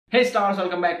Hey stars,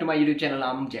 welcome back to my YouTube channel.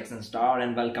 I'm Jackson Star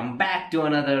and welcome back to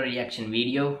another reaction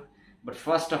video. But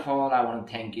first of all, I want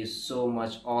to thank you so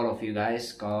much, all of you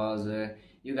guys, cause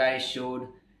you guys showed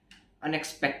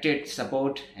unexpected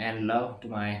support and love to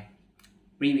my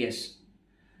previous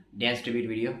dance tribute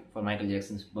video for Michael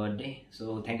Jackson's birthday.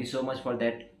 So thank you so much for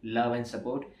that love and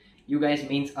support. You guys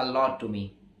means a lot to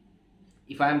me.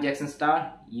 If I am Jackson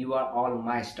Star, you are all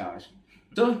my stars.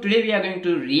 So today we are going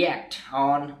to react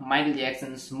on Michael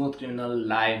Jackson's Smooth Criminal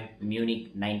Live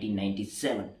Munich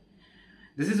 1997.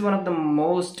 This is one of the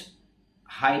most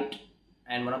hyped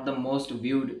and one of the most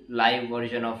viewed live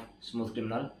version of Smooth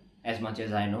Criminal, as much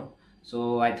as I know.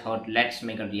 So I thought let's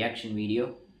make a reaction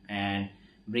video and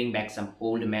bring back some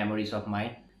old memories of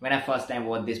mine when I first time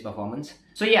watched this performance.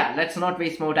 So yeah, let's not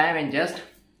waste more time and just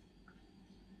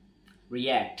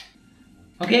react.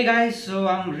 Okay guys, so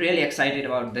I'm really excited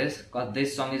about this because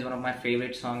this song is one of my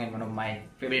favorite songs and one of my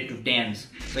favorite to dance.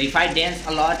 So if I dance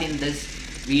a lot in this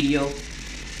video,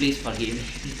 please forgive me.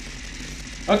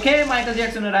 Okay, Michael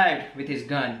Jackson arrived with his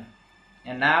gun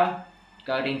and now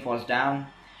curtain falls down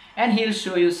and he'll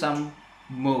show you some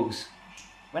moves.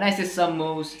 When I say some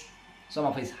moves, some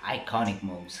of his iconic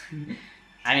moves.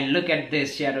 I mean, look at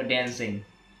this shadow dancing,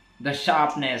 the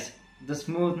sharpness, the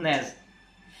smoothness,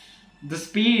 the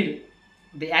speed,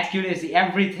 the accuracy,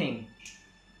 everything.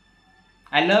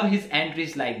 I love his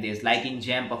entries like this, like in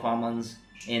Jam performance,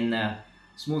 in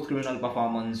Smooth Criminal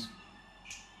performance,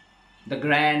 the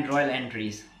grand royal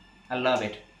entries. I love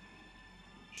it.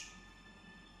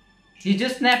 He's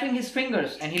just snapping his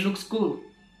fingers and he looks cool.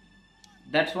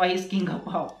 That's why he's king of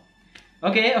pop.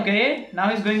 Okay, now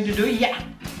he's going to do, yeah.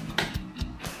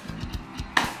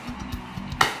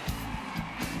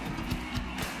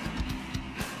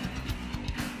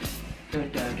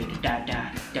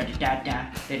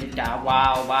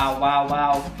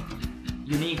 Wow.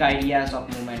 Unique ideas of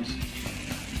movements.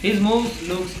 His moves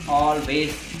looks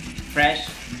always fresh,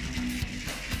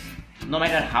 no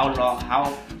matter how long,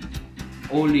 how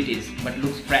old it is, but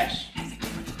looks fresh.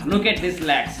 Look at these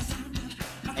legs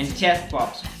and chest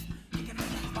pops.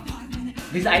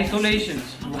 These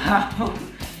isolations. Wow.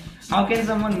 How can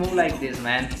someone move like this,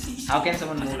 man? How can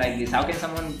someone move like this? How can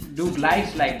someone do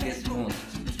glides like this move?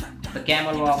 The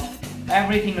camel walk,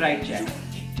 everything right, check.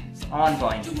 On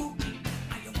point.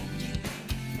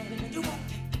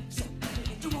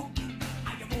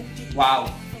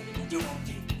 Wow.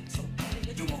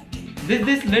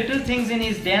 This little things in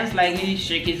his dance, like he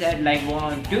shake his head like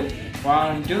 1, 2,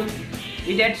 1, 2.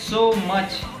 It adds so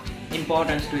much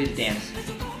importance to his dance.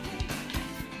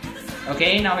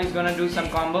 Okay, now he's gonna do some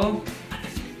combo.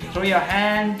 Throw your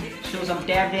hand, show some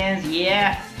tap dance,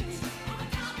 yeah.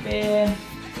 Spin.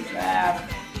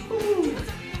 Woo.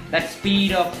 That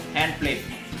speed of hand flip,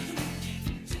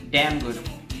 damn good.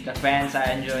 The fans are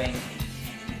enjoying.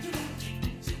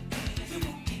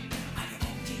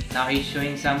 Now he's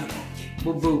showing some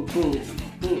boo boo boo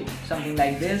boo, something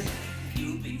like this.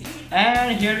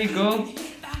 And here we go,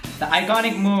 the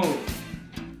iconic move.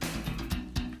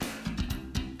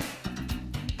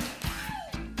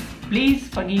 Please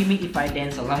forgive me if I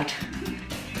dance a lot.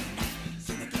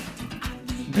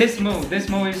 This move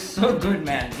is so good,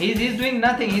 man. He's doing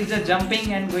nothing, he's just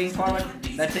jumping and going forward.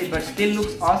 That's it, but still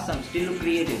looks awesome, still looks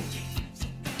creative.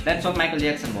 That's what Michael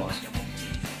Jackson was.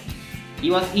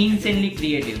 He was insanely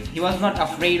creative. He was not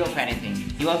afraid of anything.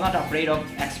 He was not afraid of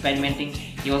experimenting.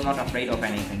 He was not afraid of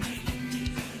anything.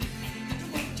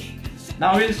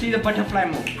 Now we'll see the butterfly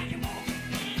move.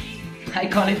 I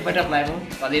call it butterfly move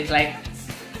because it's like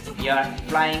you're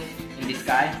flying in the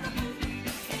sky.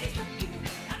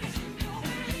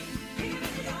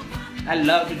 I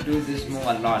love to do this move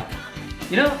a lot.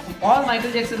 You know, all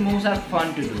Michael Jackson moves are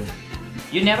fun to do.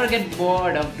 You never get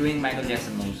bored of doing Michael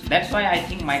Jackson moves. That's why I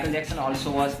think Michael Jackson also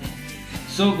was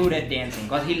so good at dancing,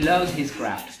 because he loves his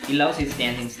craft. He loves his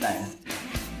dancing style.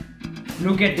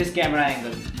 Look at this camera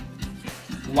angle.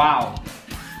 Wow.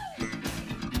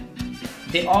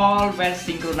 They all were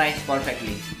synchronized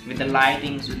perfectly with the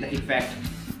lightings, with the effect.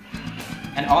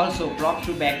 And also props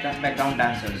to background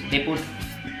dancers. They put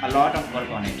a lot of work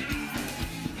on it.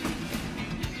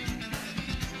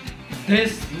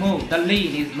 This move, the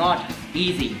lean, is not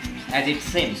easy as it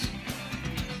seems,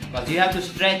 because you have to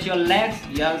stretch your legs,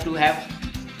 you have to have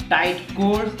tight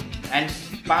core and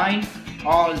spine,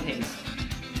 all things.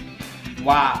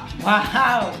 Wow,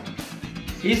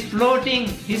 he's floating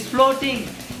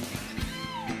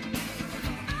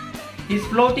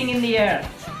in the air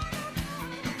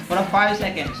for 5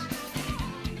 seconds.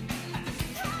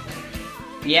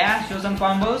 Yeah, show some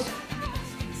combos.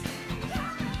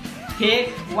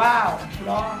 Kick, wow.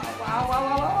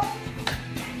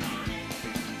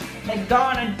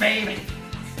 Daggone it, baby.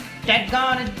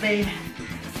 Daggone it, baby.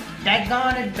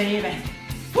 Daggone it, baby.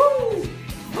 Woo!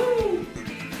 Woo!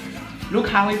 Look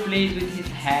how he plays with his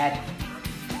hat.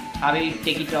 How he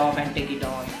take it off and take it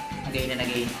on again and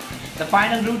again. The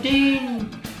final routine.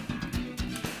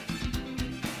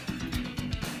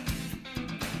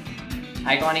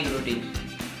 Iconic routine.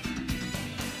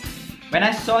 When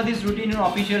I saw this routine in an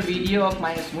official video of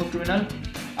my Smooth Criminal,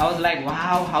 I was like,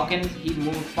 wow, how can he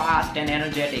move fast and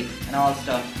energetic and all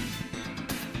stuff.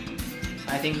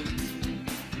 I think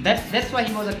that's why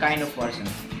he was a kind of person.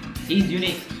 He's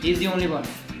unique. He's the only one.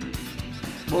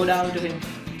 Bow down to him.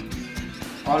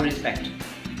 All respect.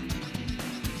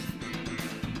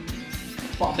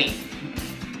 Popping.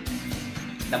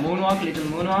 The moonwalk, little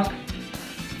moonwalk,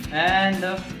 and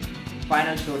the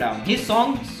final showdown. His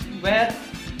songs were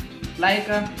like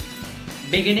a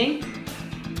beginning,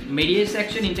 mediate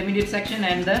section, intermediate section,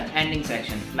 and the ending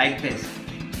section, like this.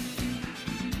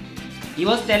 He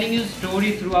was telling you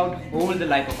story throughout whole the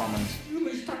live performance,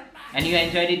 and you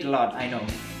enjoyed it a lot, I know.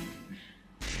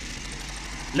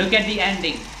 Look at the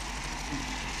ending.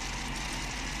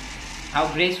 How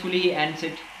gracefully he ends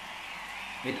it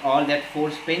with all that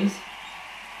 4 spins.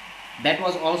 That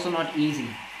was also not easy.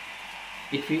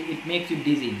 It makes you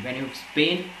dizzy when you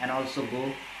spin and also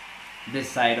go this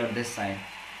side or this side.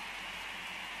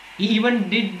 He even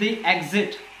did the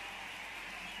exit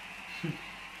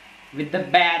with the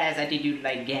badass attitude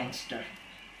like gangster.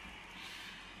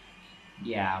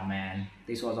 Yeah, man,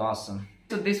 this was awesome.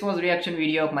 So this was reaction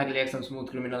video of Michael Jackson's Smooth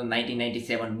Criminal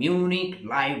 1997 Munich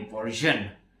live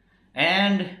version,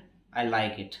 and I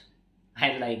like it.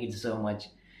 I like it so much.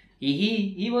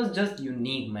 He was just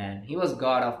unique, man. He was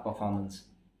god of performance.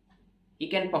 He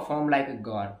can perform like a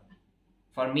god.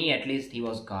 For me at least, he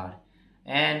was god.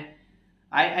 And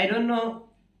I don't know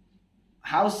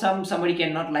how somebody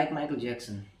cannot like Michael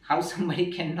Jackson. How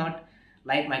somebody cannot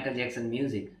like Michael Jackson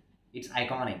music. It's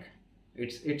iconic.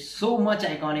 It's so much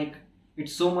iconic.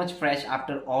 It's so much fresh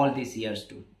after all these years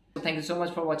too. So thank you so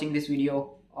much for watching this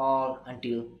video all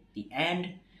until the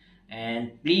end.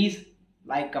 And please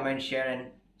like, comment, share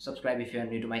and subscribe if you are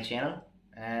new to my channel.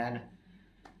 And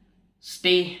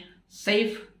stay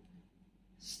safe,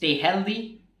 stay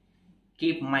healthy,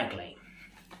 keep Michaeling.